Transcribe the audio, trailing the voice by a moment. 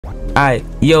Alright,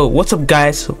 yo, what's up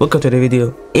guys, welcome to the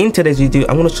video. In today's video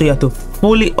I'm going to show you how to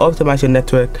fully optimize your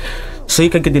network so you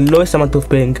can get the lowest amount of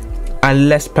ping and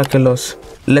less packet loss.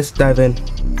 Let's dive in.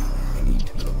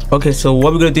 Okay, so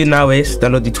what we're going to do now is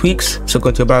download the tweaks. So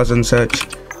go to your browser and search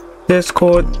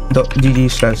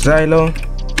discord.gg/xylo.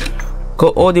 Go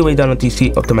all the way down to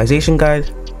the optimization guide,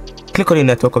 click on your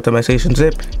network optimization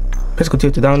zip, press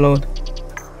continue to download,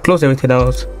 close everything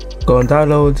else, go on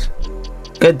downloads,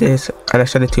 get this and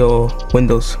extract it to your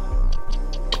Windows,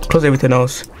 close everything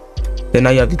else. Then now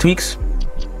you have the tweaks,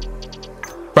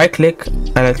 right click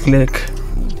and click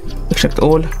extract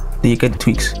all, then you get the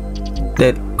tweaks.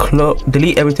 Then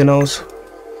delete everything else,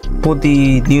 put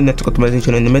the new network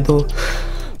optimization in the middle,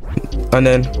 and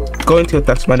then go into your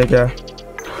task manager,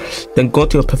 then go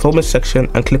to your performance section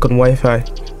and click on Wi-Fi.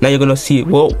 Now you're gonna see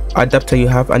what adapter you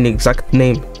have and the exact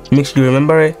name. Make sure you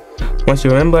remember it. Once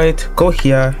you remember it, go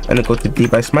here and then go to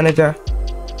device manager,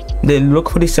 then look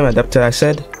for the same adapter I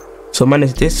said. So mine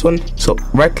is this one. So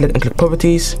right click and click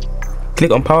properties,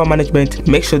 click on power management.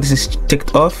 Make sure this is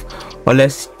ticked off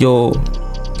unless your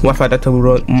Wi-Fi data will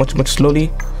run much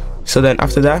slowly. So then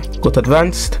after that, go to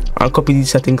advanced and copy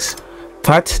these settings.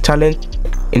 Fat, challenge,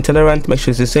 intolerant, make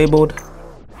sure it's disabled.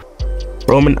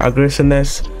 Roaming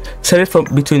aggressiveness, set it from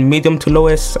between medium to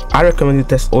lowest. I recommend you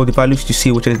test all the values to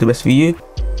see which is the best for you.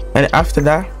 And after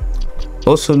that,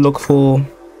 also look for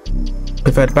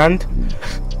preferred band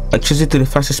and choose it to the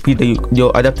fastest speed that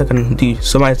your adapter can do.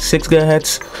 So mine is 6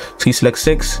 GHz, so you select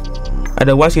 6, and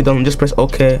then once you're done, just press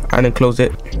OK and then close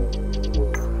it,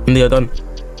 and then you're done.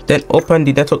 Then open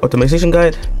the network optimization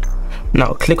guide.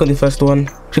 Now click on the first one,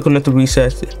 click on network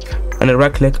reset, and then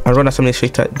right click and run as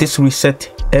administrator. This will reset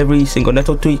every single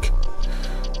network tweak,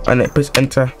 and then press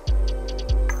enter.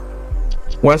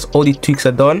 Once all the tweaks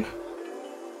are done,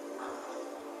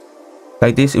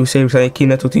 like this, it will say reset key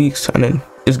network tweaks, and then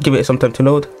just give it some time to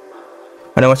load.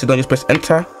 And then once you're done, just press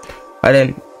enter. And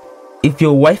then if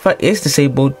your Wi-Fi is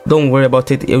disabled, don't worry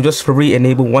about it, it will just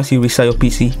re-enable once you restart your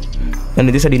PC. And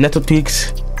then these are the network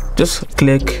tweaks. Just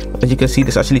click, as you can see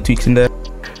there's actually tweaks in there.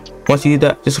 Once you do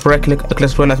that, just right click and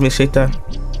click run as administrator,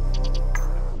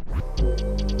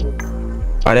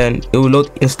 and then it will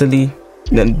load instantly,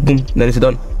 then boom, then it's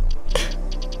done.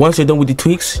 Once you're done with the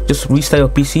tweaks, just restart your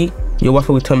PC, your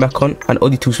Wi-Fi will turn back on and all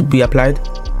the tweaks will be applied.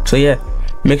 So yeah,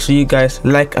 make sure you guys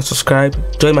like and subscribe,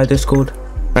 join my Discord,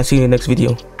 and see you in the next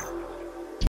video.